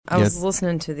I was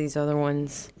listening to these other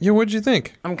ones. Yeah, what'd you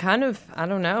think? I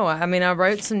don't know. I mean, I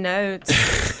wrote some notes,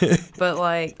 but,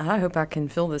 like, I hope I can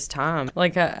fill this time.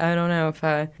 Like, I don't know if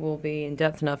I will be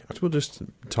in-depth enough. We'll just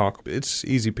talk. It's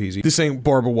easy peasy. This ain't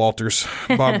Barbara Walters.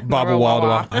 Barbara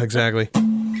Walters. Exactly.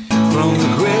 From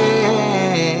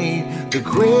the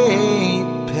great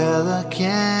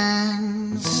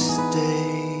Pelican State.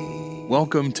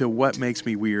 Welcome to What Makes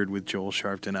Me Weird with Joel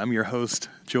Sharpton. I'm your host,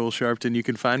 Joel Sharpton. You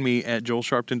can find me at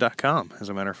joelsharpton.com, as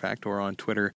a matter of fact, or on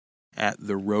Twitter at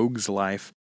The Rogues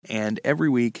Life. And every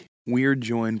week, we're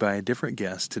joined by a different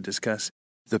guest to discuss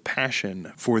the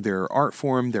passion for their art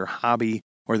form, their hobby,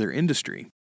 or their industry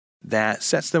that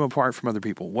sets them apart from other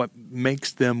people, what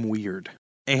makes them weird.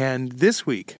 And this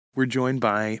week, we're joined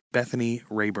by Bethany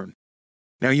Rayburn.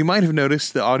 Now, you might have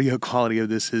noticed the audio quality of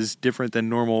this is different than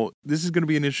normal. This is going to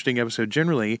be an interesting episode.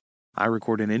 Generally, I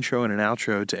record an intro and an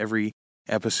outro to every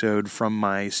episode from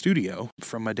my studio,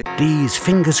 from my day. These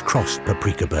fingers crossed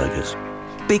paprika burgers.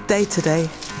 Big day today.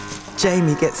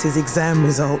 Jamie gets his exam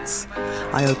results.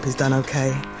 I hope he's done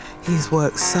okay. He's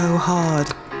worked so hard.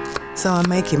 So I'm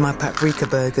making my paprika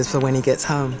burgers for when he gets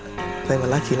home. They were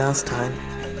lucky last time.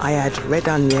 I add red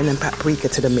onion and paprika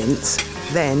to the mince.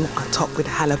 Then I top with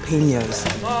jalapenos.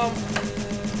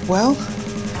 Well?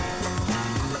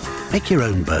 Make your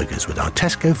own burgers with our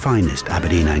Tesco finest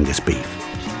Aberdeen Angus beef.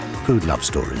 Food Love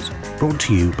Stories, brought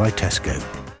to you by Tesco.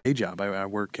 Day job. I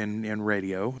work in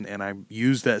radio, and I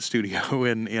use that studio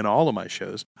in all of my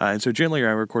shows. And so generally I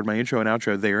record my intro and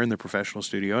outro there in the professional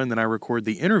studio, and then I record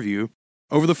the interview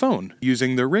over the phone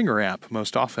using the Ringer app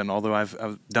most often, although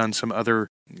I've done some other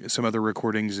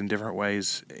recordings in different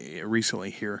ways recently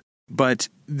here. But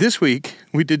this week,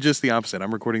 we did just the opposite.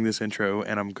 I'm recording this intro,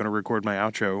 and I'm going to record my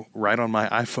outro right on my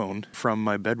iPhone from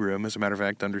my bedroom, as a matter of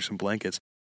fact, under some blankets.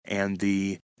 And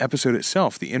the episode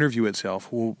itself, the interview itself,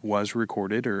 was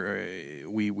recorded, or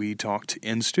we talked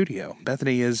in studio.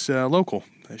 Bethany is local.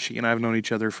 She and I have known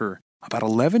each other for about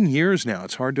 11 years now.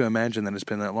 It's hard to imagine that it's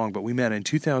been that long, but we met in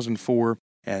 2004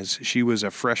 as she was a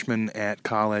freshman at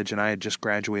college, and I had just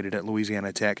graduated at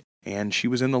Louisiana Tech. And she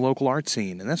was in the local art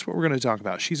scene, and that's what we're going to talk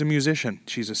about. She's a musician.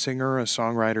 She's a singer, a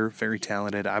songwriter, very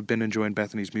talented. I've been enjoying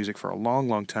Bethany's music for a long,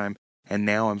 long time, and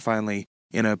now I'm finally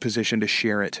in a position to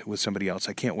share it with somebody else.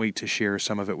 I can't wait to share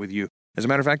some of it with you. As a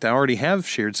matter of fact, I already have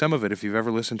shared some of it. If you've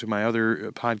ever listened to my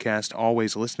other podcast,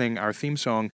 Always Listening, our theme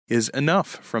song is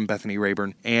Enough from Bethany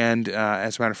Rayburn. And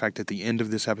as a matter of fact, at the end of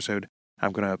this episode,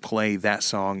 I'm going to play that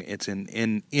song. It's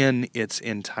in its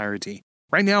entirety.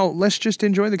 Right now, let's just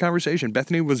enjoy the conversation.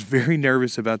 Bethany was very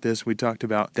nervous about this. We talked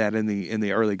about that in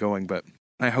the early going, but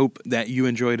I hope that you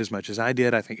enjoyed as much as I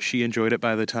did. I think she enjoyed it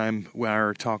by the time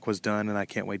our talk was done, and I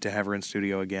can't wait to have her in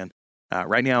studio again.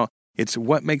 Right now, it's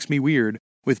What Makes Me Weird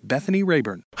with Bethany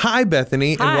Rayburn. Hi,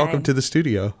 Bethany, Hi. and welcome to the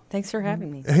studio. Thanks for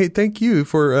having me. Hey, thank you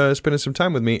for spending some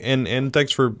time with me, and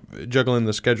thanks for juggling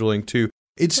the scheduling, too.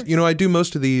 It's, I do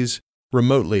most of these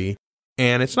remotely,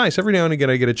 and it's nice. Every now and again,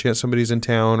 I get a chance. Somebody's in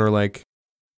town, or like,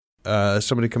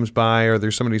 somebody comes by, or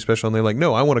there's somebody special, and they're like,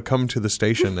 no, I want to come to the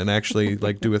station and actually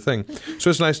like do a thing.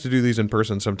 So it's nice to do these in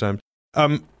person sometimes.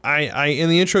 I in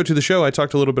the intro to the show, I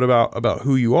talked a little bit about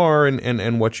who you are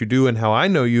and what you do and how I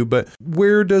know you, but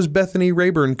where does Bethany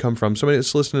Rayburn come from? Somebody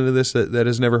that's listening to this that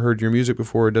has never heard your music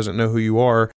before, or doesn't know who you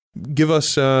are. Give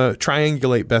us,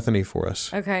 triangulate Bethany for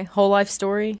us. Okay, whole life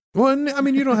story. Well, I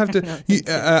mean, you don't have to. No,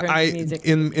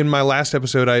 in my last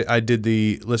episode, I did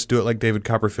the let's do it like David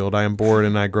Copperfield. I am bored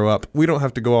and I grow up. We don't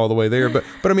have to go all the way there, but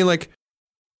I mean, like,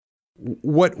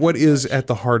 what is at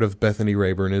the heart of Bethany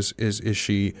Rayburn? Is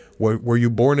she? Were you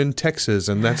born in Texas?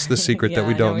 And that's the secret that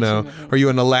we don't know. Are you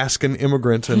an Alaskan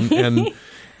immigrant? And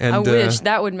I wish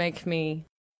that would make me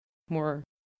more.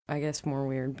 I guess more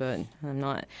weird, but I'm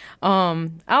not.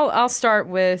 I'll start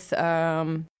with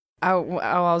I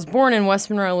was born in West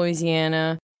Monroe,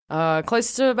 Louisiana,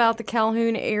 close to about the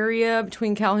Calhoun area,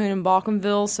 between Calhoun and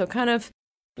Balkanville, so kind of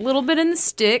a little bit in the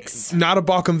sticks. Not a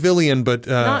Balkanvillian, but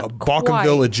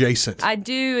Balkanville adjacent. I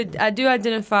do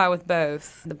identify with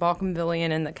both the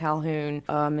Balkanvillian and the Calhoun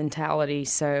mentality,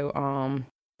 so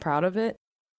proud of it.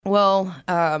 Well,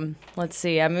 let's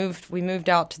see. We moved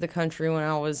out to the country when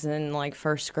I was in like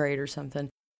first grade or something.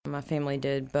 My family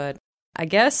did, but I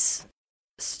guess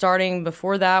starting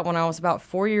before that, when I was about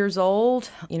 4 years old,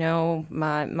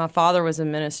 my father was a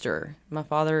minister. My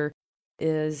father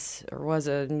was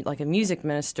a music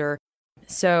minister.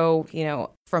 So,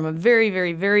 from a very,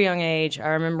 very, very young age, I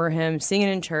remember him singing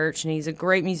in church, and he's a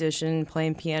great musician,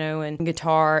 playing piano and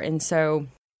guitar. And so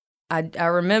I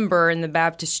remember in the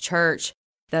Baptist church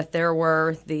that there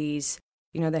were these,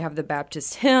 they have the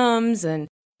Baptist hymns and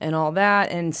all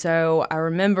that. And so I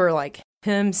remember like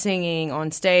hymn singing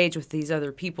on stage with these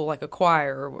other people, like a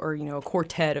choir or a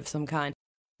quartet of some kind.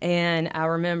 And I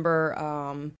remember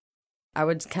I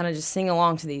would kind of just sing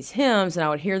along to these hymns, and I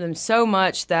would hear them so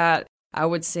much that I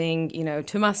would sing,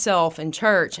 to myself in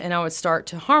church, and I would start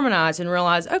to harmonize and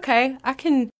realize, okay, I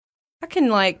can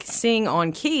like sing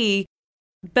on key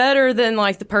better than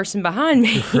like the person behind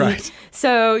me. Right.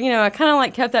 So, I kind of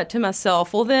like kept that to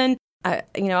myself. Well, then I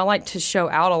liked to show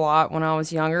out a lot when I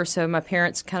was younger. So my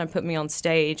parents kind of put me on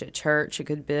stage at church a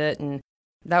good bit, and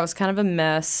that was kind of a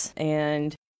mess.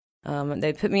 And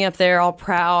they put me up there all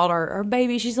proud. Our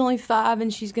baby, she's only 5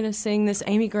 and she's going to sing this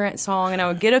Amy Grant song. And I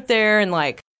would get up there and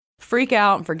like freak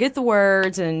out and forget the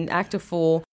words and act a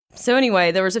fool. So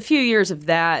anyway, there was a few years of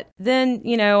that. Then,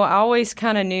 I always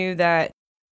kind of knew that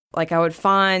like I would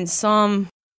find some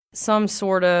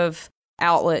sort of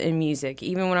outlet in music,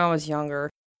 even when I was younger,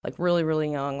 like really,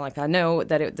 really young. Like I know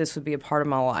that this would be a part of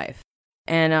my life.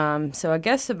 And so I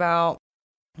guess about,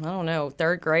 I don't know,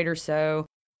 3rd grade or so,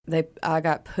 I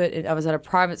was at a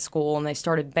private school and they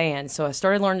started band. So I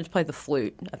started learning to play the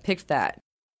flute. I picked that,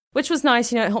 which was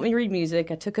nice. It helped me read music.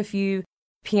 I took a few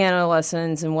piano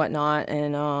lessons and whatnot.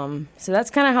 And so that's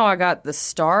kind of how I got the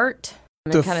start.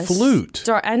 The flute.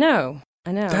 I know.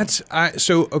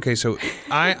 So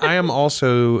I am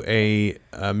also a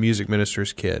music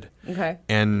minister's kid. Okay.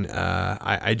 And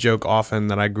I joke often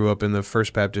that I grew up in the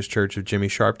First Baptist Church of Jimmy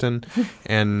Sharpton.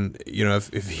 And,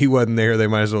 if he wasn't there, they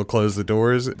might as well close the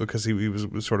doors because he was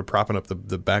sort of propping up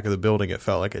the back of the building, it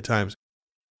felt like at times.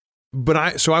 But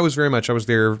I was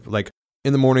there like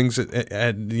in the mornings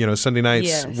at Sunday nights,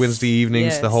 yes. Wednesday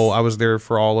evenings, yes. I was there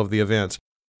for all of the events.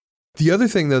 The other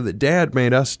thing, though, that Dad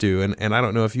made us do, and I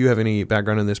don't know if you have any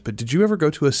background in this, but did you ever go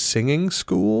to a singing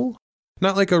school?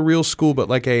 Not like a real school, but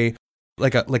like an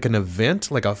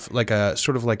event, like a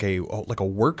sort of like a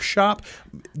workshop.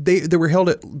 They were held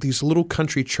at these little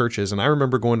country churches, and I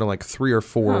remember going to like 3 or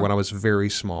 4 when I was very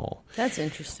small. That's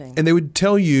interesting. And they would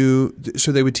tell you,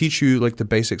 so they would teach you like the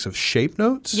basics of shape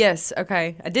notes. Yes.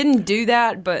 Okay. I didn't do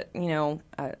that, but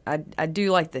I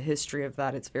do like the history of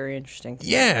that. It's very interesting.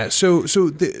 Yeah. So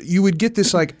you would get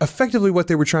this like effectively what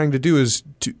they were trying to do is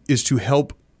to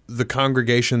help the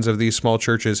congregations of these small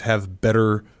churches have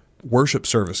better worship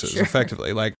services. Sure.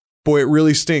 Effectively. Like, boy, it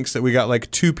really stinks that we got like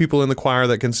 2 people in the choir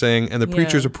that can sing, and the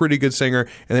preacher's a pretty good singer,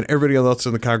 and then everybody else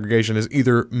in the congregation is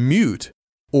either mute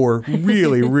or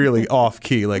really, really off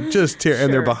key, like just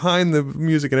and they're behind the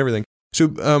music and everything. So,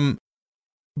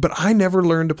 but I never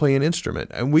learned to play an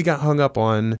instrument, and we got hung up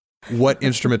on what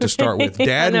instrument to start with.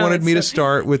 Dad wanted me to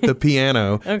start with the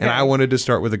piano, and I wanted to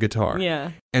start with the guitar.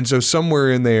 Yeah. And so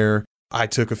somewhere in there, I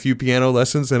took a few piano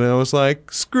lessons, and I was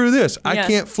like, screw this. I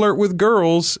can't flirt with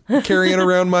girls carrying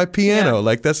around my piano.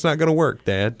 Like, that's not going to work,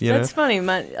 Dad. That's funny.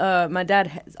 My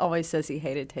dad always says he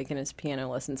hated taking his piano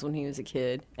lessons when he was a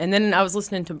kid. And then I was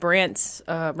listening to Brent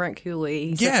Cooley.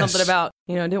 He said something about,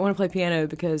 I didn't want to play piano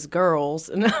because girls.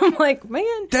 And I'm like,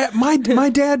 man. My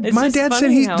dad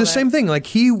said the same thing. Like,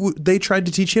 they tried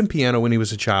to teach him piano when he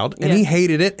was a child, and he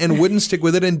hated it and wouldn't stick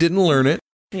with it and didn't learn it.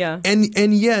 Yeah.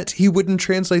 And yet he wouldn't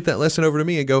translate that lesson over to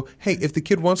me and go, hey, if the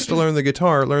kid wants to learn the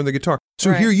guitar, learn the guitar.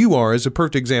 So here you are as a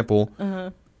perfect example.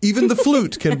 Uh-huh. Even the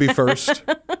flute can be first,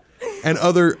 and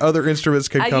other instruments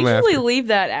can come after. I usually leave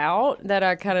that out, that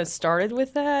I kind of started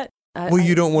with that.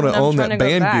 You don't want to own that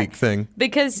band geek thing.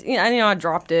 Because, I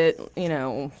dropped it,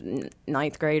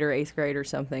 9th grade or 8th grade or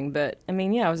something. But, I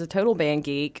was a total band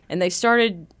geek. And they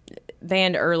started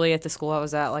band early at the school I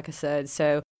was at, like I said.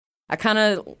 So I kind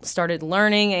of started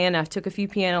learning, and I took a few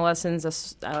piano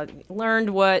lessons. I learned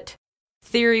what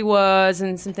theory was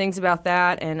and some things about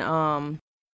that. And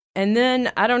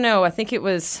then, I don't know, I think it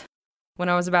was when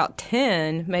I was about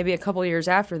 10, maybe a couple years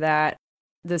after that,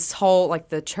 this whole, like,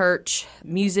 the church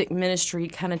music ministry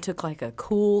kind of took, like, a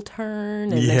cool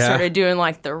turn. And they started doing,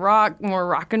 like, the more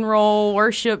rock and roll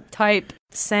worship type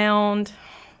sound,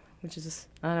 which is,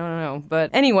 I don't know.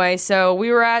 But anyway, so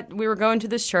we were going to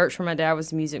this church where my dad was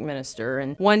the music minister,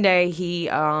 and one day he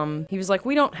was like,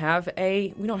 we don't have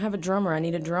a drummer. I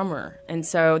need a drummer. And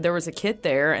so there was a kit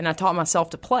there, and I taught myself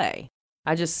to play.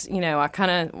 I just,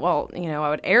 I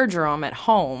would air drum at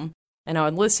home, and I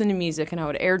would listen to music, and I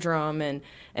would air drum and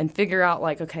figure out,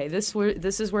 like, okay, this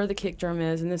is where the kick drum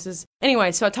is, and this is...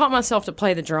 Anyway, so I taught myself to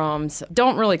play the drums.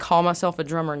 Don't really call myself a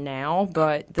drummer now,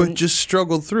 but just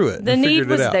struggled through it. The need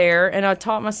was there, and I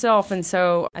taught myself, and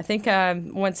so I think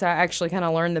once I actually kind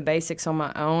of learned the basics on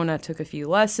my own, I took a few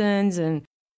lessons, and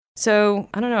so,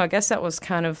 I don't know, I guess that was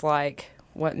kind of like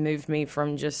what moved me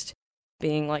from just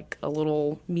being like a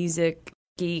little music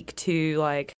geek to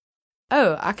like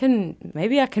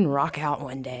maybe I can rock out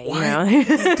one day. You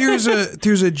know? there's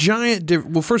a giant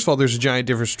well, first of all, there's a giant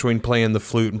difference between playing the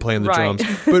flute and playing the Right.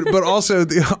 drums, but also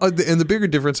the bigger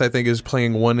difference I think is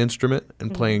playing one instrument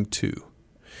and playing two.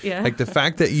 Yeah. Like the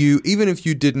fact that even if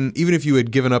you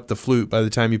had given up the flute by the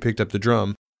time you picked up the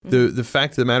drum, the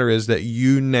fact of the matter is that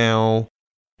you now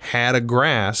had a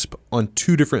grasp on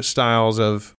two different styles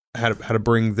of how to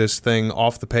bring this thing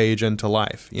off the page and to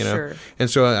life, you know? Sure. And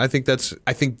so I think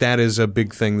that is a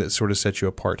big thing that sort of sets you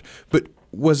apart. But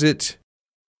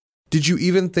did you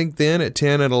even think then at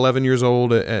 10, at 11 years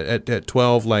old, at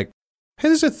 12, like, hey,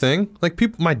 there's a thing, like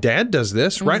my dad does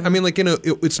this, right? I mean, like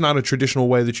it's not a traditional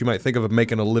way that you might think of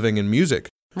making a living in music.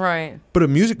 Right. But a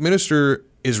music minister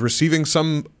is receiving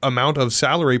some amount of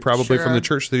salary probably from Sure. the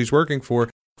church that he's working for.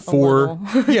 A little.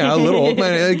 Yeah, a little.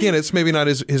 But again, it's maybe not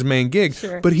his main gig,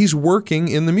 Sure. but he's working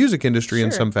in the music industry in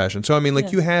Sure. some fashion. So I mean, like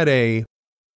Yeah. you had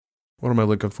what am I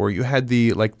looking for? You had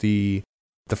the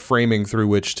framing through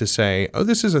which to say, oh,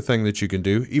 this is a thing that you can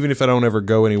do, even if I don't ever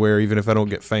go anywhere, even if I don't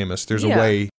get famous. There's a Yeah.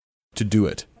 way to do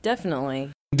it.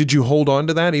 Definitely. Did you hold on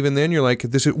to that even then? You're like,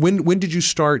 when did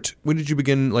you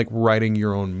begin like writing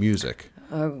your own music?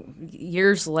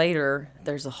 Years later,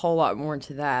 there's a whole lot more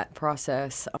to that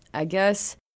process. I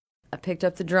guess I picked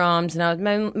up the drums, and I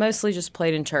mostly just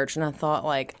played in church, and I thought,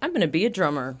 like, I'm going to be a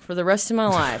drummer for the rest of my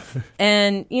life.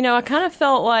 And, you know, I kind of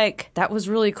felt like that was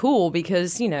really cool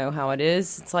because, you know, how it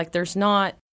is. It's like there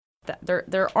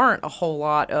aren't a whole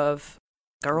lot of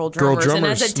girl drummers. And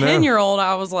as a no. 10-year-old,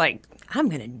 I was like, I'm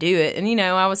going to do it. And, you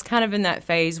know, I was kind of in that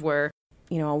phase where,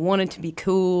 you know, I wanted to be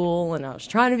cool, and I was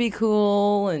trying to be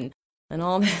cool, and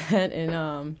all that.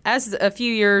 And as a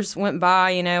few years went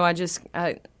by, you know, I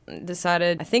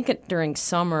decided, I think during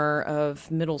summer of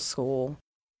middle school,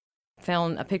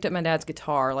 I picked up my dad's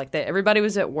guitar. Like everybody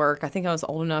was at work. I think I was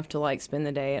old enough to like spend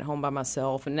the day at home by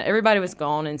myself, and everybody was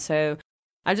gone. And so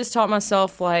I just taught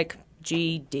myself like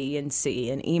G, D, and C,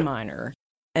 and E minor.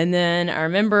 And then I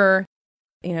remember,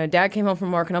 you know, Dad came home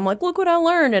from work, and I'm like, look what I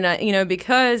learned. And I, you know,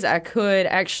 because I could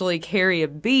actually carry a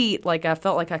beat, like I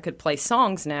felt like I could play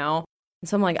songs now.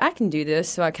 So I'm like, I can do this.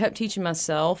 So I kept teaching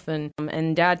myself, and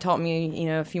Dad taught me, you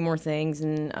know, a few more things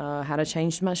and how to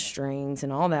change my strings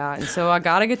and all that. And so I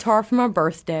got a guitar for my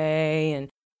birthday,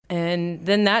 and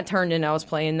then that turned into I was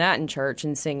playing that in church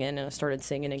and singing, and I started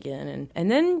singing again.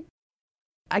 And then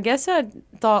I guess I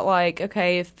thought like,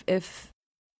 okay, if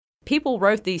people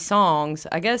wrote these songs,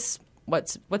 I guess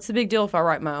what's the big deal if I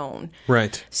write my own?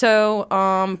 Right. So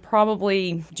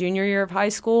probably junior year of high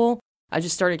school, I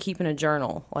just started keeping a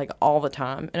journal like all the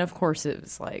time. And of course it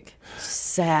was like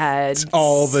sad. It's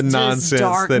all the just nonsense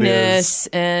darkness, that is.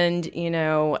 And, you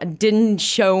know, I didn't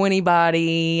show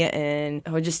anybody, and I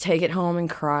would just take it home and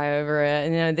cry over it.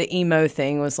 And, you know, the emo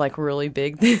thing was like really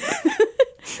big.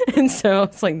 And so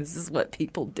it's like, this is what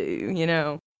people do, you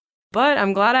know. But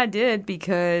I'm glad I did,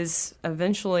 because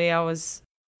eventually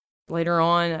later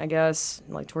on, I guess,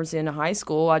 like towards the end of high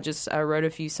school, I wrote a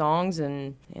few songs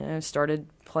and, you know, started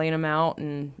playing them out,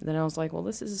 and then I was like, well,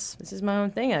 this is my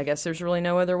own thing. I guess there's really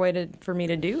no other way for me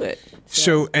to do it.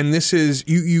 So, and this is,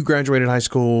 you graduated high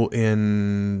school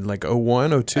in like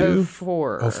 01, 02?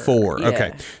 04. 04, Yeah.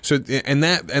 okay. So, and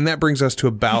that brings us to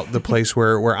about the place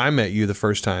where I met you the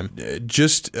first time.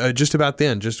 Just about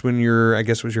then, just when I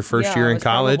guess it was your first year I in was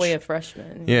college. probably a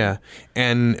freshman. Yeah.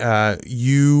 And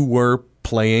you were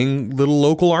playing little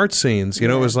local art scenes. You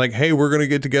know, it was like, hey, we're going to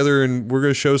get together and we're going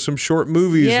to show some short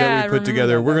movies that we put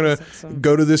together. We're going to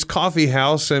go to this coffee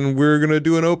house and we're going to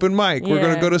do an open mic. We're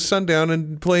going to go to Sundown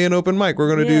and play an open mic.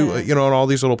 We're going to do, you know, in all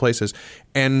these little places.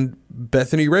 And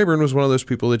Bethany Rayburn was one of those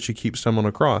people that you keep stumbling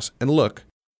across. And look,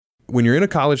 when you're in a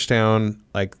college town,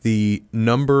 like the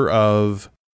number of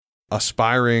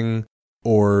aspiring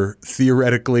or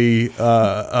theoretically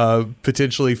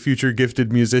potentially future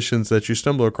gifted musicians that you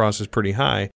stumble across is pretty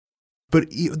high.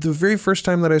 But the very first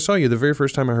time that I saw you, the very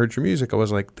first time I heard your music, I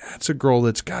was like, that's a girl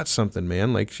that's got something,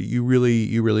 man. Like you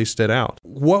really stood out.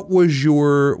 What was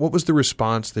the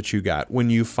response that you got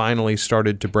when you finally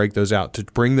started to break those out, to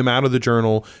bring them out of the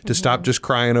journal, to stop just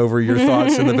crying over your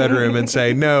thoughts in the bedroom and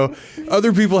say, no,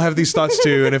 other people have these thoughts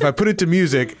too. And if I put it to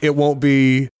music, it won't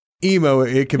be emo,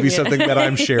 it can be something that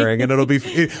I'm sharing, and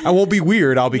I won't be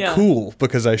weird. I'll be cool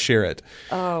because I share it.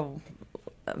 Oh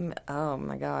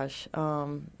my gosh.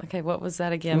 Okay, what was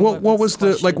that again? What was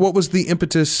the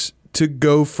impetus to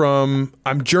go from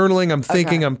I'm journaling, I'm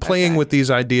thinking, I'm playing with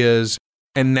these ideas,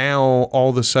 and now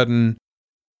all of a sudden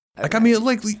Like, I mean,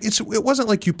 like it wasn't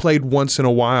like you played once in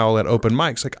a while at open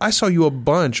mics. Like, I saw you a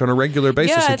bunch on a regular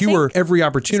basis. Yeah, like, you were every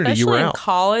opportunity you were especially out. in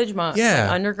college, my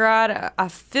undergrad, I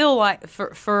feel like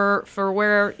for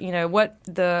where, you know, what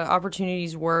the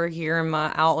opportunities were here and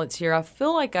my outlets here, I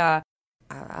feel like I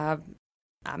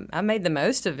made the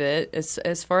most of it.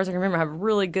 As far as I can remember, I have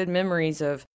really good memories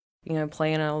of, you know,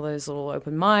 playing all those little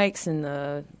open mics and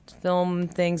the film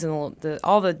things and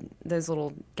those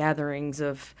little gatherings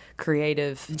of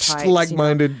creative types,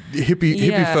 like-minded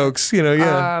hippie folks, you know,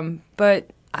 yeah.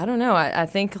 But I don't know. I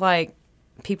think like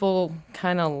people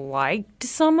kind of liked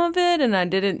some of it, and I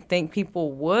didn't think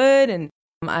people would, and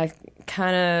I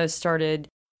kind of started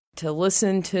to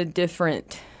listen to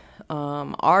different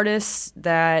artists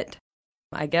that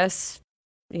I guess,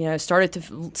 you know, started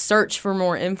to search for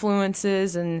more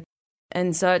influences and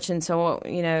such. And so,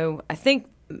 you know, I think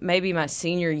maybe my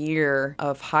senior year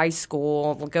of high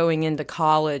school, going into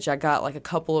college, I got like a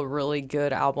couple of really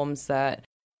good albums that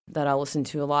I listened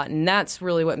to a lot. And that's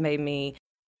really what made me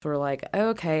sort of like,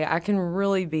 okay, I can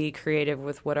really be creative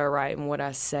with what I write and what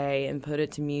I say and put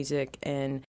it to music.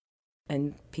 And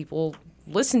people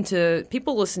listen to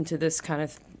this kind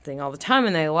of thing all the time,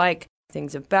 and they like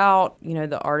things about, you know,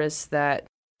 the artists that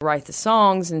write the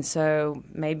songs. And so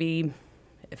maybe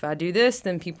if I do this,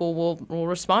 then people will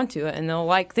respond to it and they'll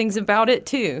like things about it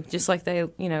too, just like they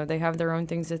have their own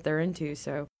things that they're into.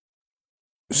 So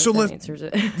that answers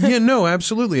it. Yeah, no,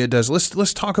 absolutely it does.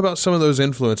 Let's talk about some of those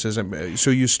influences. So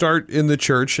you start in the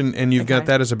church and you've got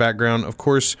that as a background. Of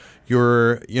course,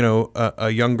 you're, you know,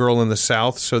 a young girl in the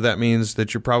South, so that means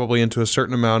that you're probably into a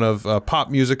certain amount of pop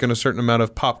music and a certain amount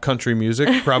of pop country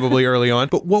music, probably early on.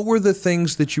 But what were the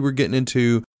things that you were getting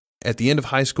into at the end of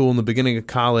high school and the beginning of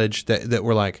college that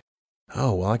were like,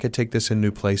 oh, well, I could take this in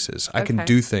new places. I can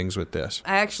do things with this.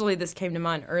 This came to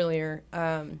mind earlier.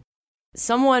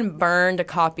 Someone burned a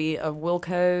copy of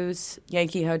Wilco's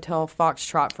Yankee Hotel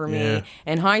Foxtrot for me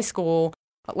in high school,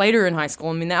 later in high school.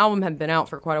 I mean, the album had been out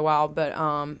for quite a while, but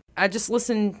I just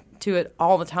listened to it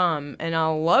all the time, and I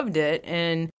loved it.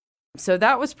 And so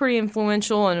that was pretty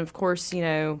influential. And, of course, you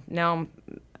know, now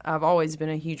I've always been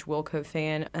a huge Wilco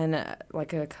fan. And,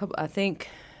 I think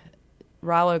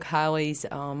Rilo Kiley's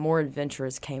More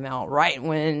Adventurous came out right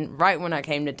when I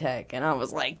came to Tech, and I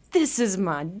was like, this is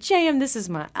my jam, this is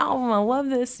my album, I love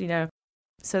this, you know.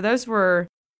 So those were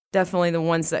definitely the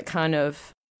ones that kind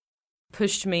of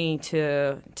pushed me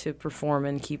to perform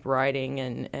and keep writing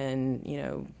and you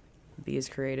know, be as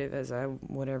creative as I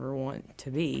would ever want to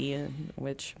be,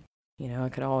 which, you know, I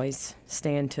could always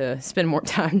stand to spend more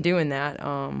time doing that.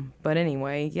 But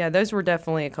anyway, yeah, those were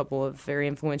definitely a couple of very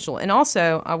influential. And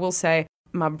also, I will say,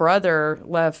 my brother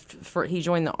he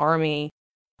joined the Army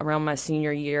around my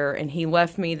senior year, and he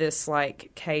left me this,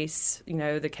 like, case, you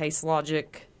know, the Case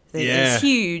Logic thing. Yeah. It's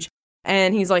huge.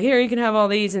 And he's like, here, you can have all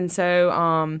these. And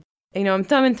so, you know, I'm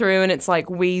thumbing through, and it's like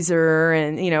Weezer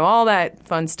and, you know, all that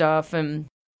fun stuff. And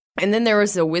then there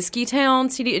was the Whiskey Town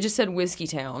CD. It just said Whiskey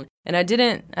Town. And I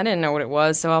didn't know what it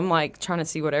was, so I'm, like, trying to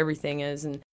see what everything is.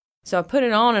 And so I put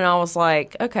it on, and I was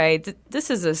like, okay, this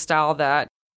is a style that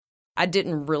I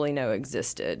didn't really know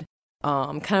existed.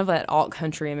 Kind of that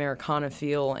alt-country Americana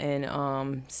feel.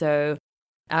 And so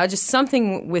I just,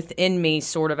 something within me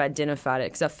sort of identified it,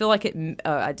 because I feel like it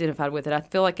identified with it. I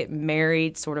feel like it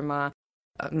married sort of my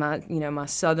my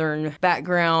Southern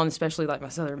background, especially like my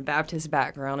Southern Baptist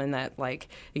background, and that, like,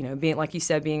 you know, being, like you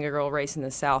said, being a girl raised in the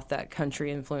South, that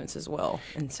country influence as well.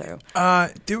 And so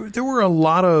there were a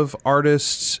lot of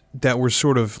artists that were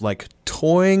sort of like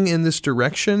toying in this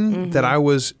direction that I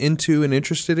was into and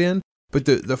interested in. But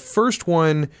the first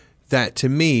one that to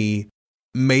me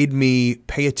made me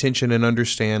pay attention and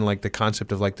understand, like, the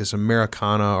concept of, like, this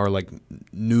Americana or, like,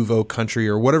 nouveau country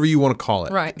or whatever you want to call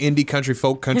it. Right. Indie country,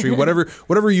 folk country,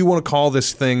 whatever you want to call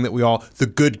this thing that we all, the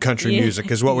good country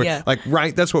music is what we're, like,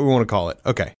 right, that's what we want to call it.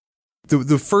 Okay.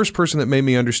 The first person that made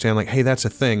me understand, like, hey, that's a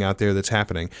thing out there that's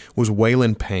happening was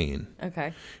Waylon Payne.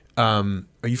 Okay. Are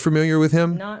you familiar with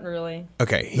him? Not really.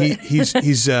 Okay,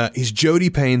 he's Jody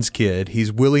Payne's kid.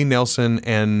 He's Willie Nelson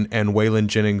and Waylon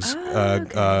Jennings'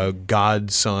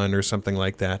 godson or something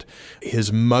like that.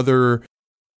 His mother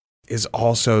is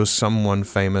also someone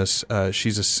famous.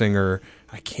 She's a singer.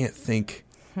 I can't think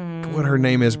what her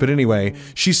name is, but anyway,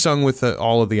 she sung with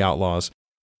all of the Outlaws.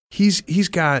 He's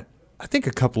got, I think,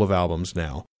 a couple of albums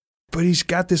now, but he's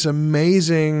got this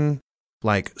amazing,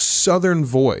 like, Southern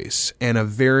voice and a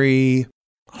very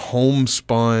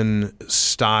homespun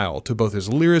style to both his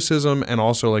lyricism and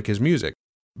also, like, his music.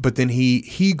 But then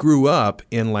he grew up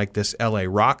in, like, this LA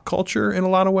rock culture in a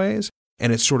lot of ways.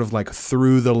 and it's sort of like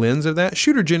through the lens of that.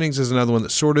 Shooter Jennings is another one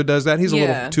that sort of does that. He's a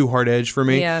little too hard edged for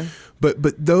me. Yeah.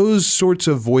 But those sorts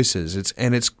of voices, it's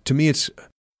to me it's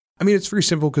very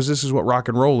simple because this is what rock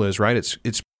and roll is, right?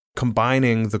 It's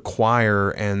combining the choir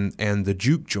and the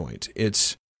juke joint.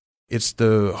 It's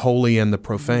the holy and the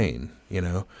profane,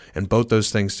 and both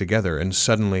those things together, and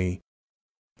suddenly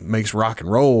makes rock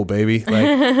and roll, baby.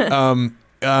 Like,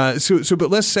 but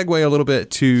let's segue a little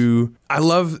bit to. I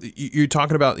love you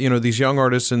talking about these young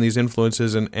artists and these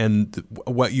influences and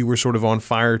what you were sort of on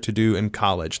fire to do in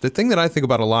college. The thing that I think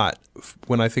about a lot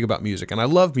when I think about music, and I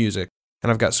love music,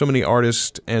 and I've got so many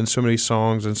artists and so many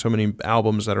songs and so many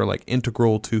albums that are like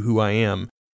integral to who I am.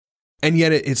 And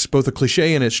yet it's both a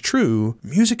cliche and it's true.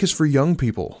 Music is for young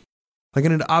people. Like,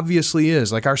 and it obviously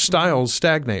is. Like, our styles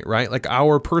stagnate, right? Like,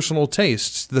 our personal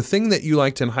tastes. The thing that you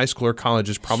liked in high school or college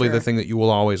is probably the thing that you will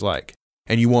always like.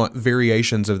 And you want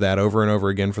variations of that over and over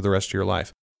again for the rest of your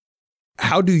life.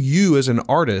 How do you, as an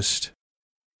artist,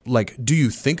 like, do you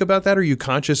think about that? Are you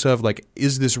conscious of, like,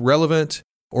 is this relevant?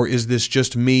 Or is this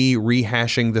just me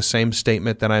rehashing the same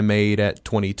statement that I made at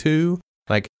 22?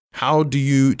 Like, how do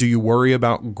you worry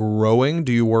about growing?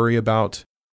 Do you worry about...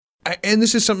 And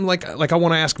this is something like I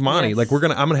want to ask Monty. Yes. Like I'm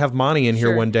gonna have Monty in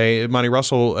here one day. Monty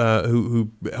Russell,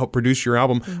 who helped produce your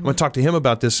album. I'm gonna talk to him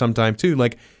about this sometime too.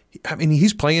 Like, I mean,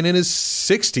 he's playing in his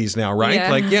 60s now, right?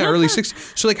 Yeah. Early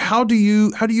 60s. So like, how do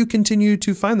you continue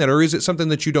to find that, or is it something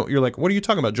that you don't? You're like, what are you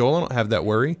talking about, Joel? I don't have that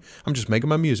worry. I'm just making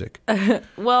my music.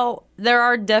 Well, there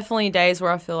are definitely days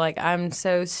where I feel like I'm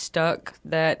so stuck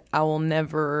that I will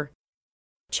never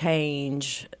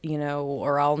change,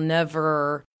 or I'll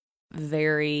never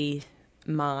vary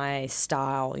my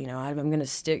style. I'm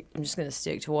just gonna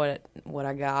stick to what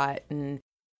I got. And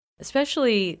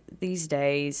especially these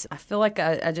days, I feel like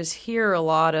I just hear a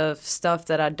lot of stuff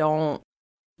that I don't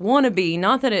want to be.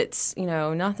 Not that it's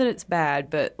bad,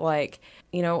 but like,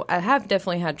 I have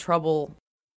definitely had trouble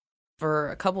for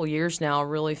a couple years now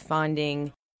really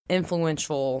finding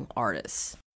influential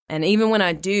artists. And even when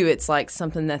I do, it's like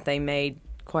something that they made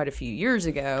quite a few years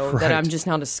ago that I'm just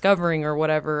now discovering or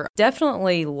whatever.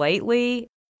 Definitely lately,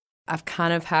 I've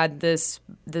kind of had this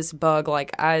bug.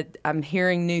 Like I'm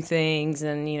hearing new things,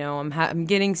 and I'm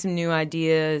getting some new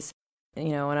ideas,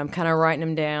 and I'm kind of writing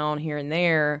them down here and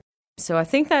there. So I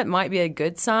think that might be a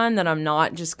good sign that I'm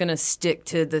not just going to stick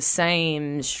to the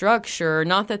same structure.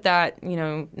 Not that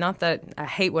I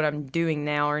hate what I'm doing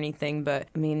now or anything, but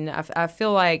I mean, I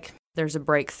feel like there's a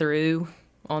breakthrough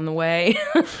on the way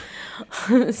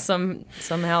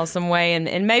somehow, some way,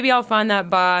 and maybe I'll find that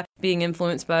by being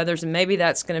influenced by others, and maybe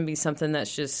that's going to be something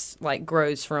that's just like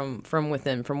grows from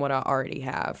within, from what I already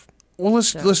have. Well,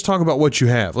 let's talk about what you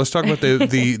have. Let's talk about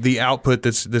the output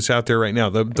that's out there right now.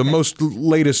 The most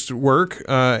latest work,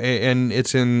 and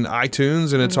it's in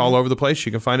iTunes and it's all over the place.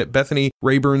 You can find it. Bethany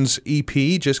Rayburn's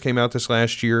EP just came out this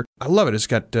last year. I love it. It's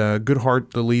got Good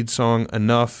Heart, the lead song.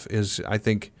 Enough is, I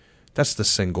think, that's the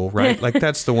single, right? Like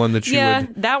that's the one that you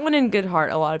would... that one and Good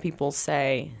Heart, a lot of people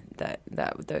say that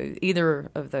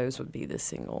either of those would be the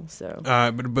single. So,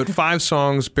 but 5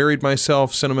 songs: Buried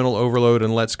Myself, Sentimental Overload,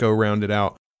 and Let's Go Round It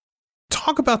Out.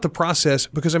 Talk about the process,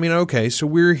 because I mean, okay, so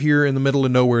we're here in the middle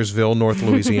of Nowheresville, North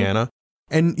Louisiana,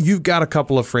 and you've got a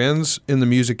couple of friends in the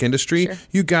music industry. Sure.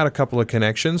 You've got a couple of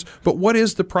connections, but what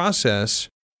is the process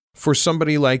for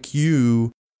somebody like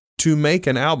you to make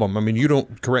an album? I mean, you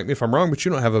don't, correct me if I'm wrong, but you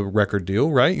don't have a record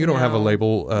deal, right? You don't have a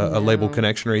label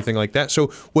connection or anything like that.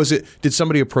 So did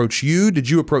somebody approach you? Did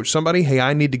you approach somebody? Hey,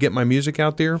 I need to get my music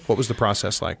out there. What was the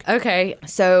process like? Okay.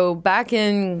 So back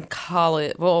in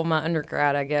college, my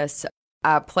undergrad, I guess,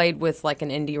 I played with like an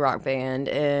indie rock band,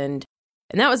 and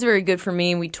that was very good for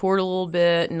me. We toured a little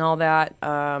bit and all that.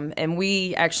 And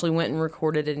we actually went and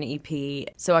recorded an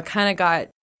EP. So I kind of got,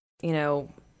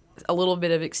 a little bit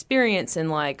of experience in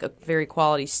like a very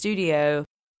quality studio,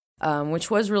 which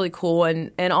was really cool.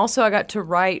 And also I got to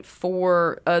write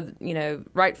for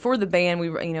the band.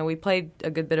 We played a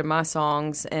good bit of my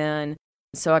songs, and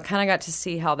so I kind of got to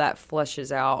see how that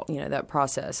fleshes out, that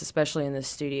process, especially in the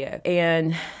studio.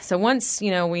 And so once,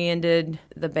 we ended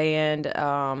the band,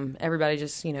 everybody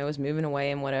just, was moving away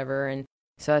and whatever. And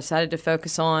so I decided to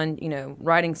focus on,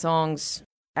 writing songs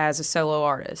as a solo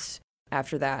artist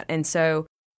after that. And so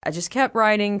I just kept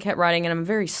writing, and I'm a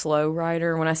very slow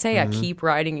writer. When I say I keep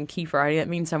writing, that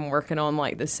means I'm working on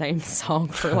like the same song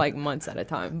for like months at a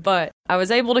time. But I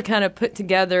was able to kind of put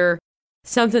together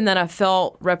something that I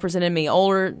felt represented me.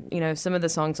 Older, some of the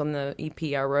songs on the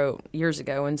EP I wrote years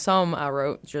ago, and some I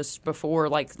wrote just before,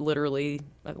 like literally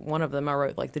one of them I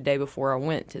wrote like the day before I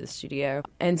went to the studio.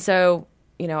 And so,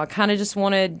 I kind of just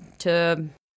wanted to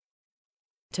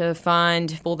to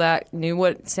find people that knew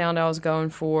what sound I was going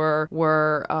for,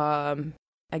 were,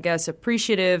 I guess,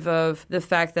 appreciative of the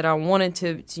fact that I wanted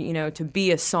to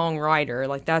be a songwriter.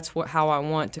 Like, that's how I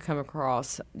want to come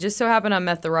across. Just so happened I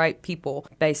met the right people,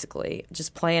 basically.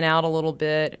 Just playing out a little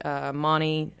bit.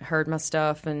 Monty heard my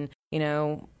stuff, and,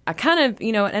 I kind of,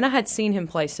 and I had seen him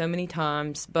play so many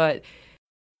times, but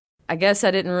I guess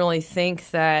I didn't really think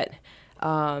that,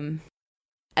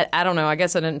 I don't know, I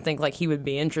guess I didn't think like he would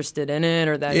be interested in it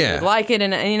or that he would like it.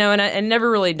 And it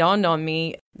never really dawned on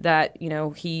me that,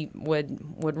 he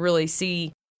would really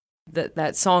see that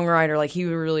songwriter, like he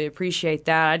would really appreciate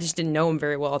that. I just didn't know him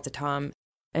very well at the time.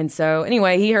 And so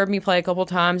anyway, he heard me play a couple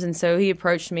times, and so he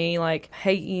approached me like,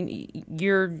 hey,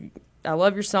 I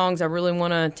love your songs. I really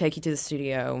want to take you to the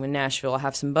studio in Nashville. I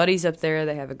have some buddies up there.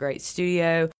 They have a great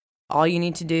studio. All you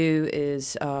need to do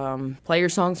is play your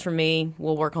songs for me.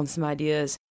 We'll work on some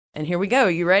ideas. And here we go.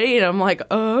 You ready? And I'm like,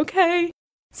 oh, okay.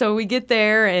 So we get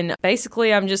there, and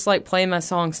basically I'm just like playing my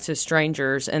songs to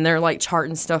strangers, and they're like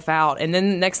charting stuff out. And then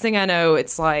the next thing I know,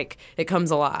 it's like it comes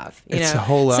alive. It's a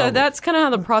whole album. So that's kind of how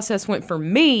the process went for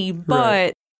me. But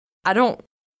Right. I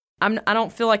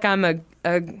don't feel like I'm a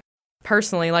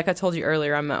personally, like I told you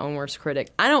earlier, I'm my own worst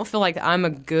critic. I don't feel like I'm a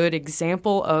good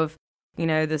example of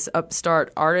this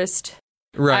upstart artist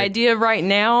idea right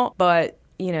now, but,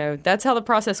 that's how the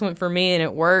process went for me, and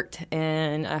it worked,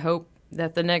 and I hope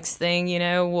that the next thing,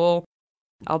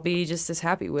 I'll be just as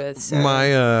happy with. So.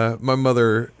 My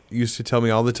mother used to tell me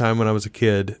all the time when I was a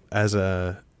kid, as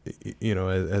a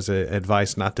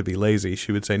advice not to be lazy,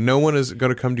 she would say, no one is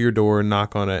going to come to your door and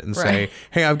knock on it and say,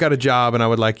 hey, I've got a job and I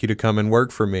would like you to come and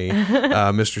work for me,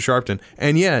 Mr. Sharpton.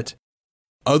 And yet,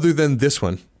 other than this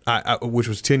one, which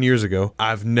was 10 years ago,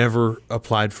 I've never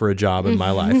applied for a job in my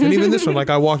life. And even this one, like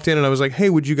I walked in and I was like, hey,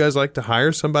 would you guys like to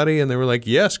hire somebody? And they were like,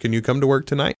 yes, can you come to work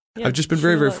tonight? Yeah, I've just been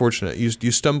very, very fortunate.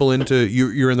 You stumble into,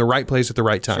 you're in the right place at the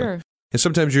right time. Sure. And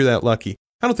sometimes you're that lucky.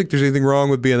 I don't think there's anything wrong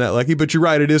with being that lucky, but you're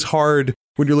right. It is hard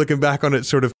when you're looking back on it,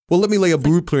 sort of, well, let me lay a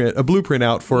blueprint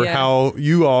out for how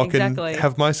you all can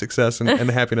have my success and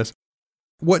happiness.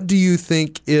 What do you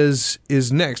think is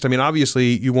next? I mean,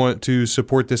 obviously, you want to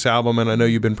support this album, and I know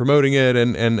you've been promoting it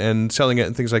and selling it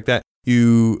and things like that.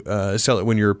 You sell it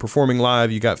when you're performing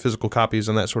live. You got physical copies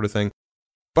and that sort of thing.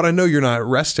 But I know you're not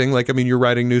resting. Like, I mean, you're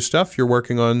writing new stuff. You're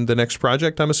working on the next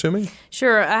project, I'm assuming?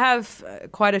 Sure. I have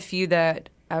quite a few that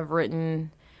I've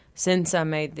written since I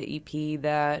made the EP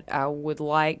that I would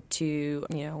like to,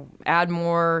 add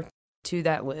more to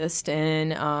that list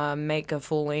and make a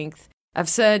full length. I've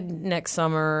said next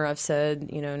summer, I've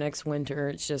said, next winter.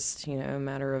 It's just, a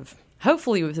matter of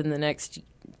hopefully within the next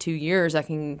 2 years I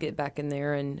can get back in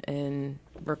there and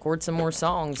record some more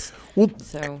songs. Well,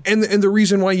 and the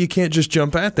reason why you can't just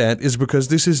jump at that is because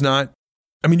this is not,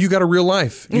 I mean, you got a real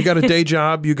life. You got a day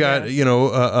job. You got,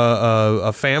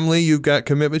 a family. You've got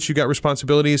commitments. You got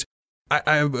responsibilities.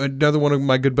 I another one of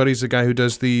my good buddies, the guy who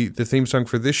does the theme song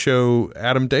for this show,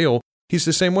 Adam Dale. He's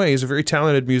the same way. He's a very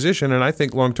talented musician, and I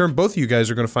think long term, both of you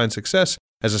guys are going to find success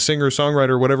as a singer,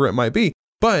 songwriter, whatever it might be.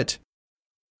 But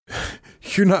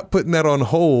you're not putting that on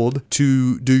hold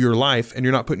to do your life, and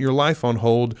you're not putting your life on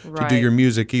hold to do your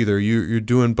music either. You're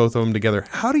doing both of them together.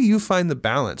 How do you find the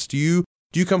balance? Do you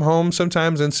come home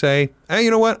sometimes and say, hey,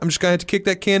 you know what? I'm just going to have to kick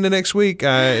that can to next week.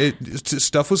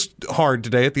 Stuff was hard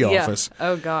today at the office.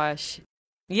 Oh, gosh.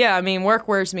 Yeah, I mean, work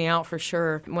wears me out for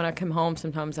sure. When I come home,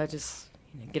 sometimes I just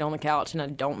get on the couch and I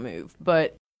don't move.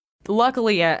 But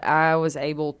luckily, I was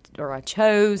able,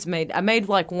 I made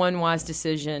like one wise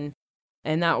decision,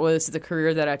 and that was the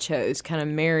career that I chose kind of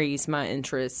marries my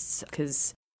interests,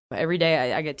 because every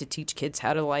day I get to teach kids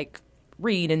how to like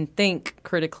read and think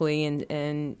critically and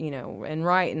and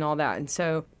write and all that. And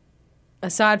so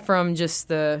aside from just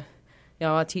I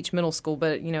teach middle school,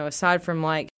 but aside from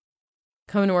like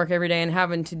coming to work every day and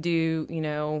having to do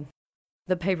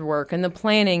the paperwork and the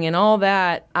planning and all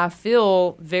that, I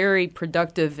feel very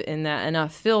productive in that, and I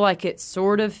feel like it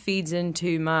sort of feeds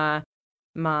into my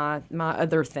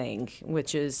other thing,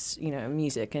 which is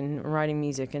music and writing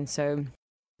music. And so,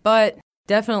 but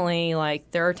definitely, like,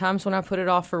 there are times when I put it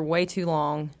off for way too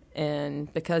long,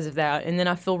 and because of that, and then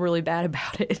I feel really bad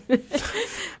about it.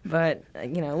 But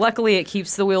luckily it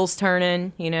keeps the wheels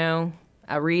turning.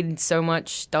 I read so much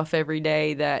stuff every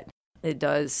day that it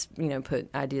does put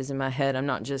ideas in my head. I'm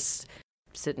not just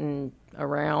sitting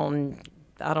around,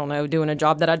 I don't know, doing a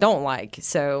job that I don't like.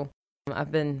 So I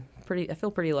feel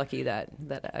pretty lucky that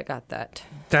I got that.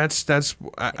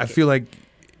 I feel like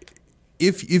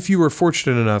if you were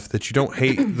fortunate enough that you don't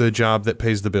hate the job that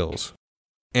pays the bills,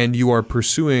 and you are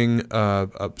pursuing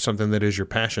something that is your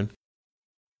passion,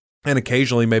 And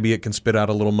occasionally maybe it can spit out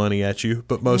a little money at you,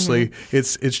 but mostly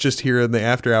it's just here in the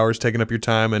after hours taking up your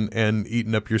time and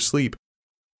eating up your sleep.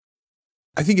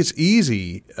 I think it's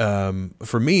easy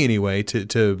for me anyway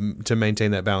to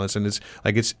maintain that balance, and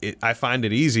I find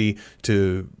it easy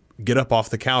to get up off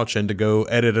the couch and to go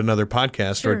edit another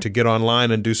podcast or to get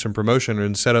online and do some promotion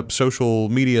and set up social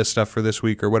media stuff for this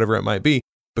week or whatever it might be,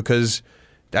 because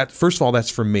that, first of all,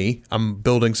 that's for me. I'm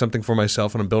building something for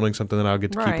myself, and I'm building something that I'll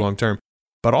get to keep long term.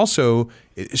 But also,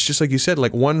 it's just like you said,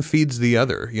 like one feeds the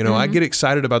other. You know, I get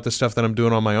excited about the stuff that I'm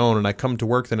doing on my own, and I come to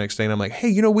work the next day and I'm like, hey,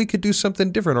 you know, we could do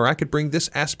something different, or I could bring this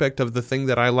aspect of the thing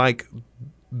that I like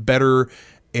better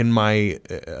in my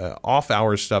off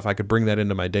hours stuff. I could bring that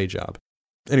into my day job.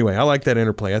 Anyway, I like that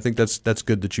interplay. I think that's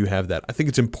good that you have that. I think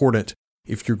it's important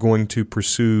if you're going to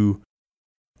pursue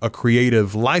a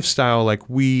creative lifestyle like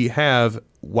we have,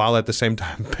 while at the same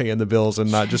time paying the bills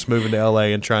and not just moving to LA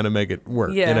and trying to make it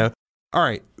work, you know? All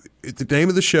right. The name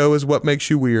of the show is What Makes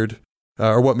You Weird,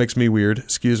 or What Makes Me Weird,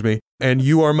 excuse me. And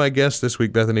you are my guest this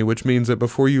week, Bethany, which means that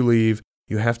before you leave,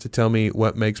 you have to tell me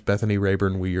what makes Bethany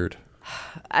Rayburn weird.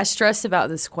 I stressed about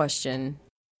this question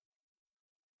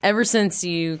ever since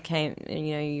you came,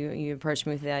 you approached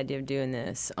me with the idea of doing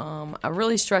this. I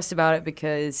really stressed about it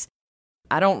because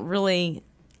I don't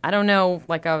know,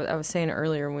 like I was saying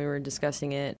earlier when we were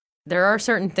discussing it, there are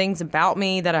certain things about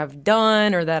me that I've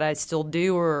done or that I still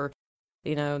do or,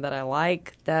 that I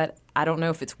like that I don't know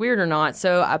if it's weird or not.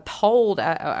 So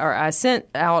I sent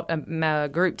out a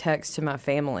group text to my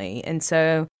family. And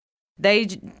so they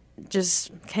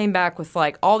just came back with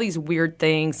like all these weird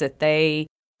things that they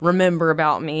remember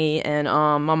about me. And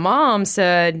my mom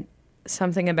said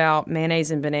something about mayonnaise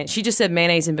and banana. She just said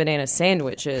mayonnaise and banana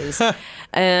sandwiches.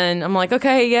 And I'm like,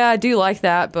 okay, yeah, I do like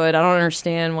that, but I don't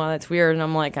understand why that's weird. And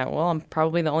I'm like, well, I'm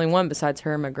probably the only one besides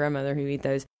her and my grandmother who eat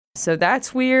those. So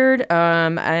that's weird.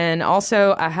 And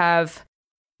also I've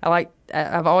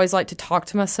always liked to talk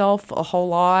to myself a whole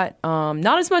lot.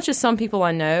 Not as much as some people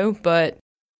I know, but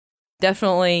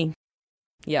definitely,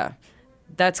 yeah.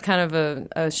 That's kind of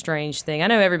a strange thing. I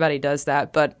know everybody does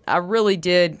that, but I really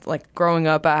did, like, growing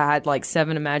up, I had, like,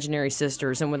 7 imaginary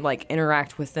sisters and would, like,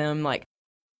 interact with them, like,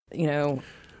 in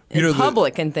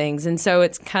public and things. And so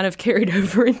it's kind of carried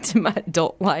over into my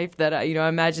adult life that, I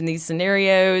imagine these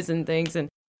scenarios and things. And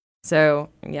so,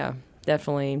 yeah,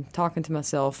 definitely talking to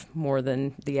myself more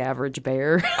than the average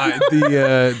bear.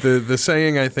 The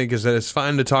saying, I think, is that it's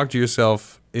fine to talk to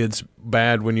yourself. It's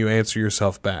bad when you answer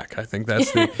yourself back. I think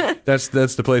that's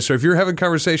the place. So if you're having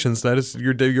conversations,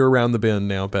 you're around the bend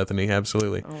now, Bethany.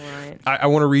 Absolutely. All right. I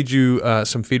want to read you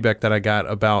some feedback that I got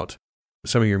about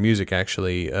some of your music,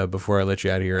 actually, before I let you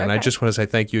out of here. And I just want to say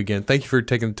thank you again. Thank you for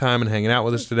taking the time and hanging out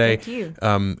with us today. Thank you.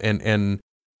 And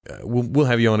we'll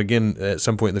have you on again at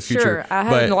some point in the future. Sure. I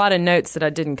had a lot of notes that I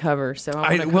didn't cover, so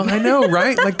I know,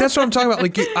 right? Like, that's what I'm talking about.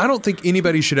 Like, I don't think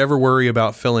anybody should ever worry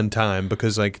about filling time,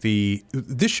 because like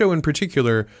this show in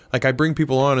particular, like, I bring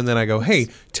people on and then I go, hey,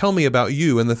 tell me about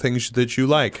you and the things that you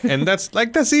like, and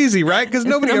that's easy, right? Because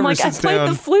nobody ever sits down. I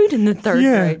played the flute in the third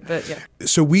grade, but yeah.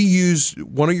 So we used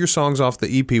one of your songs off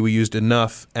the EP. We used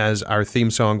Enough as our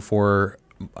theme song for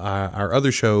our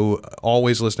other show,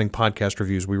 Always Listening Podcast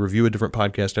Reviews. We review a different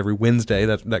podcast every Wednesday.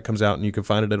 That comes out, and you can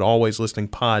find it at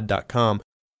alwayslisteningpod.com.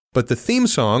 But the theme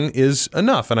song is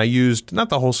Enough, and I used not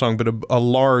the whole song, but a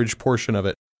large portion of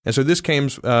it. And so this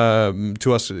comes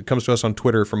to us on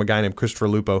Twitter from a guy named Christopher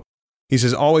Lupo. He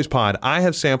says, Always Pod, I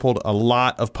have sampled a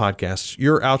lot of podcasts.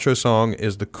 Your outro song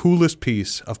is the coolest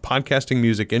piece of podcasting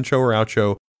music, intro or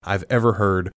outro, I've ever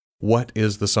heard. What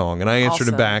is the song? And I answered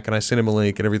him back, and I sent him a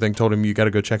link and everything, told him you got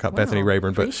to go check out Bethany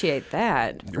Rayburn. But appreciate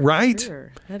that. Right?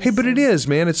 Sure. But it is,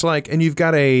 man. It's like, and you've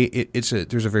got there's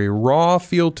a very raw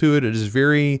feel to it. It is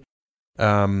very,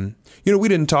 we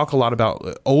didn't talk a lot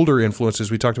about older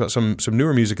influences. We talked about some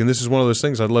newer music, and this is one of those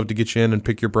things I'd love to get you in and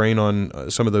pick your brain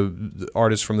on some of the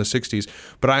artists from the 60s.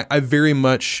 But I very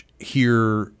much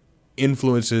hear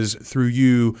influences through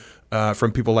you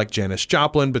from people like Janis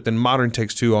Joplin, but then modern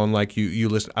takes too on, like, I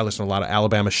listen to a lot of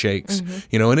Alabama Shakes,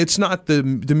 and it's not the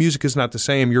music is not the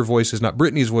same. Your voice is not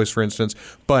Britney's voice, for instance,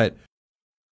 but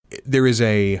there is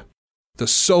the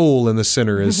soul in the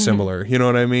center is similar. You know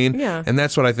what I mean? Yeah. And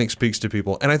that's what I think speaks to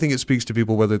people. And I think it speaks to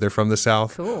people whether they're from the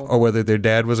South or whether their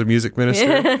dad was a music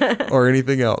minister or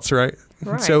anything else, right?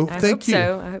 Right. So thank you.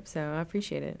 I hope so. I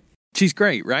appreciate it. She's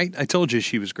great, right? I told you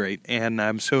she was great, and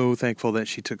I'm so thankful that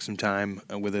she took some time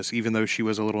with us, even though she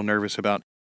was a little nervous about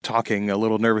talking, a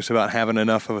little nervous about having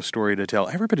enough of a story to tell.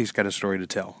 Everybody's got a story to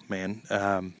tell, man.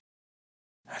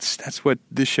 That's what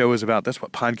this show is about. That's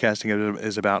what podcasting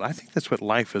is about. I think that's what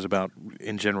life is about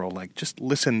in general. Like, just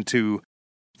listen to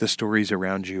the stories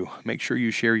around you. Make sure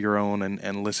you share your own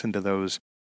and listen to those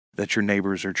that your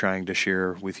neighbors are trying to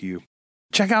share with you.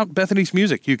 Check out Bethany's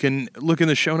music. You can look in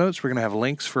the show notes. We're going to have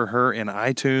links for her in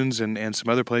iTunes and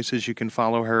some other places you can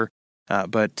follow her.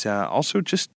 But also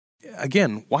just,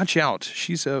 again, watch out.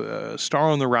 She's a star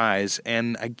on the rise,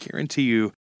 and I guarantee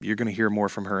you're going to hear more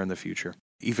from her in the future,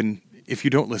 even if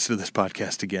you don't listen to this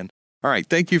podcast again. All right,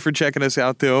 thank you for checking us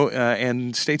out, though,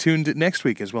 and stay tuned next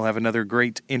week as we'll have another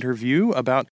great interview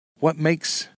about what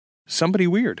makes somebody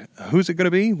weird. Who's it going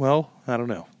to be? Well, I don't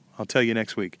know. I'll tell you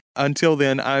next week. Until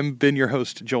then, I've been your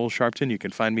host, Joel Sharpton. You can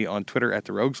find me on Twitter at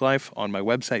The Rogues Life, on my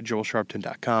website,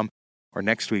 joelsharpton.com, or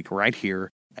next week right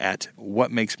here at What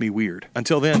Makes Me Weird.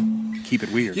 Until then, keep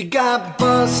it weird. You got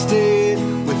busted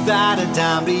without a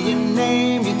dime to your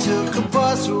name. You took a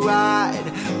bus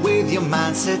ride with your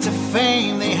mindset to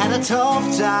fame. They had a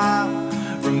tough time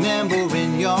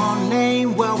remembering your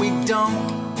name. Well, we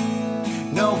don't.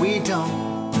 No, we don't.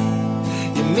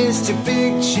 You missed your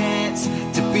big chance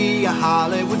to be a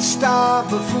Hollywood star,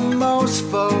 but for most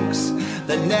folks,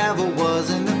 that never was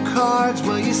in the cards.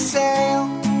 Well, you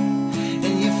sailed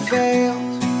and you failed.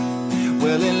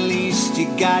 Well, at least you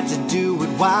got to do it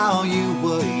while you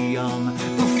were young,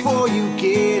 before you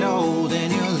get old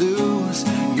and you lose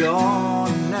your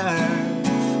nerve.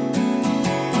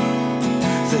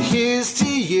 So here's to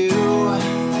you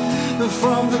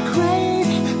from the great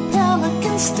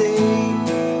Pelican State.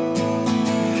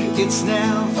 It's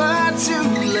never too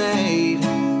late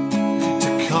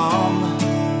to come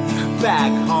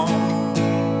back home.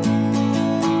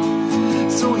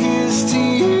 So here's to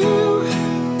you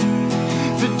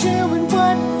for doing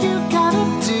what you gotta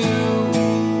do.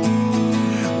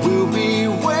 We'll be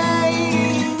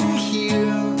waiting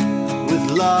here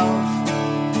with love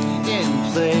in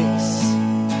place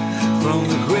from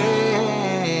the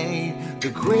great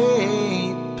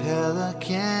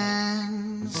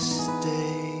Pelican State.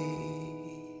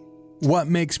 What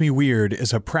Makes Me Weird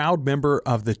is a proud member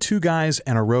of the Two Guys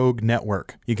and a Rogue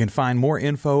Network. You can find more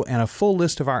info and a full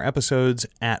list of our episodes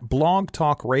at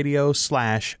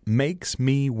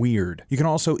blogtalkradio.com/makesmeweird. You can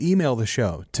also email the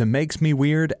show to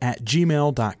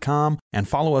makesmeweird@gmail.com and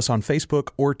follow us on Facebook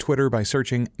or Twitter by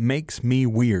searching Makes Me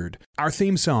Weird. Our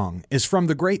theme song is from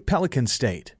The Great Pelican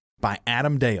State by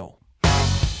Adam Dale.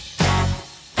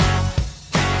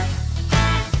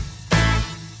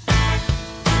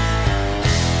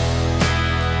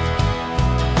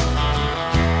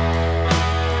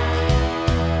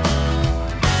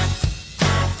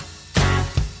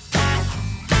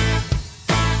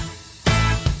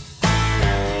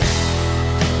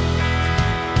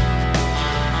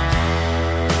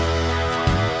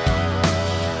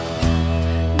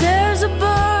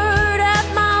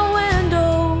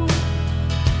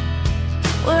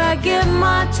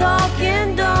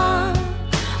 Talking done,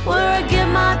 where I get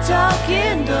my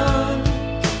talking done.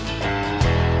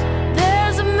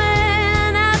 There's a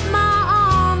man at my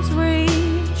arm's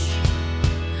reach,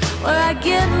 where I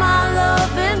get my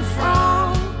loving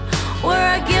from,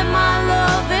 where I get my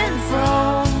loving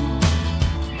from.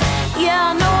 Yeah,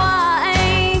 I know I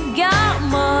ain't got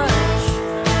much,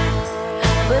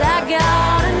 but I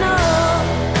got enough.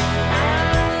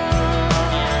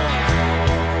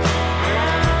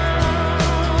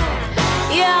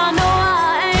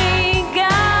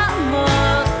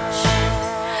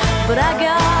 But I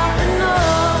got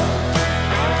enough.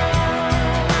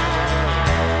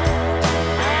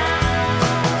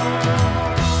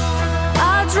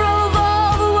 I drove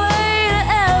all the way to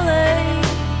LA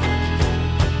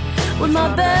with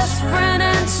my best friend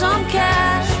and some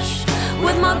cash,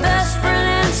 with my best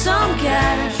friend and some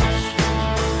cash.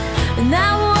 And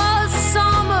that was the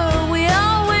summer we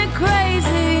all went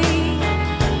crazy,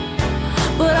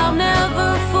 but I'll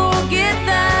never forget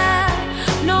that.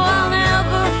 No, I'll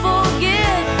never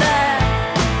forget that.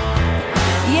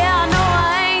 Yeah, I know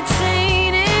I ain't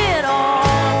seen it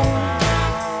all,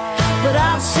 but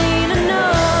I've seen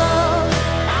enough.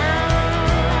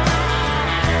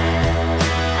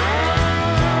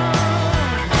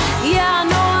 Yeah, I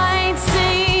know I ain't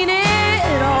seen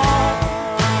it all,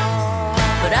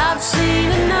 but I've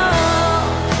seen enough.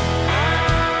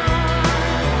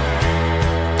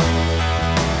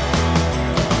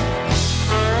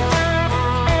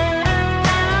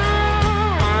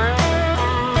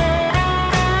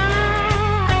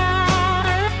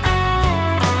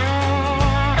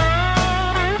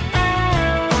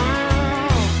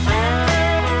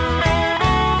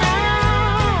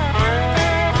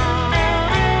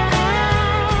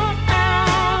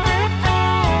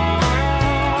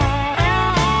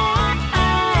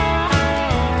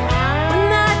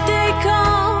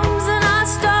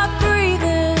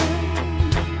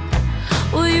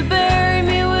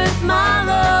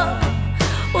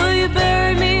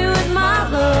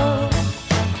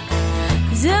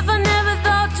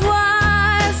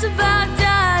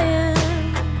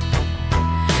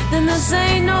 this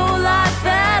ain't no life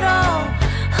at all.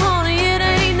 Honey, it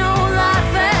ain't no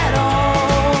life at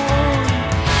all.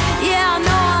 Yeah, I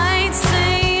know I ain't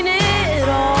seen it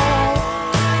all,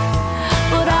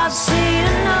 but I've seen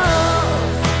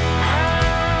enough.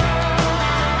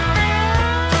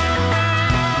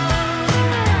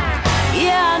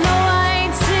 Yeah, I know I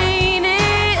ain't seen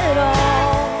it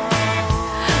all,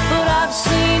 but I've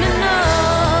seen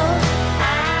enough.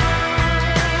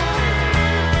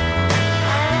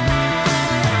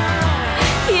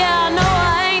 Yeah, I know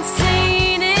I ain't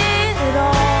seen it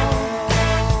all,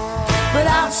 but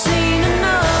I've seen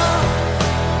enough.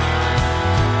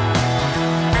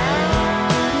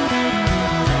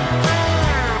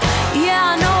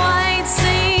 Yeah, I know I ain't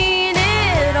seen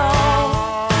it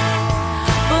all,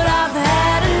 but I've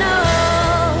had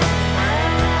enough.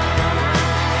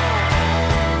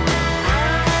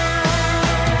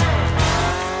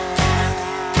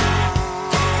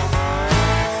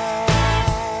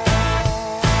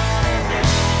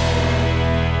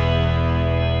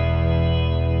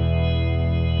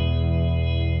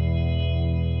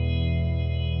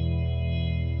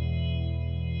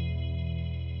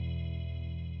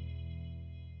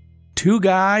 Two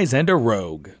guys and a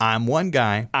rogue. I'm one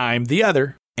guy, I'm the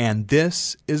other. and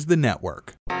this is The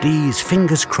Network. These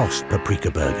fingers crossed paprika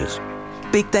burgers.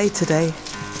 Big day today.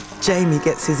 Jamie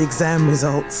gets his exam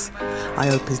results. I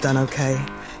hope he's done okay.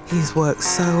 He's worked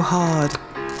so hard.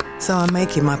 So I'm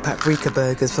making my paprika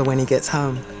burgers for when he gets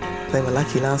home. They were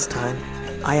lucky last time.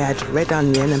 I add red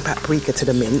onion and paprika to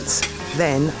the mince.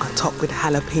 Then I top with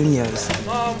jalapenos.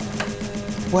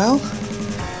 Well,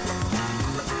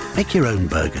 Make your own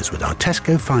burgers with our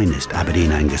Tesco finest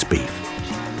Aberdeen Angus beef.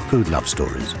 Food Love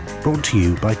Stories, brought to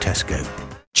you by Tesco.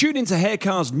 Tune into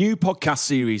Haycar's new podcast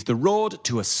series, The Road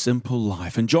to a Simple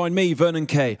Life, and join me, Vernon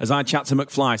Kay, as I chat to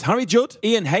McFly's Harry Judd,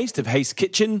 Ian Haste of Haste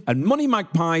Kitchen, and Money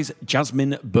Magpie's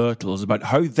Jasmine Birtles about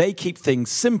how they keep things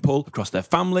simple across their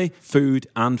family, food,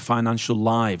 and financial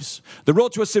lives. The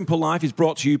Road to a Simple Life is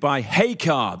brought to you by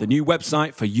Haycar, the new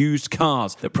website for used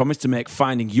cars that promise to make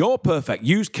finding your perfect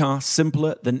used car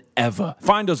simpler than ever.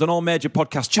 Find us on all major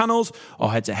podcast channels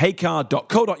or head to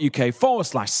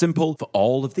haycar.co.uk/simple for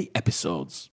all of the episodes.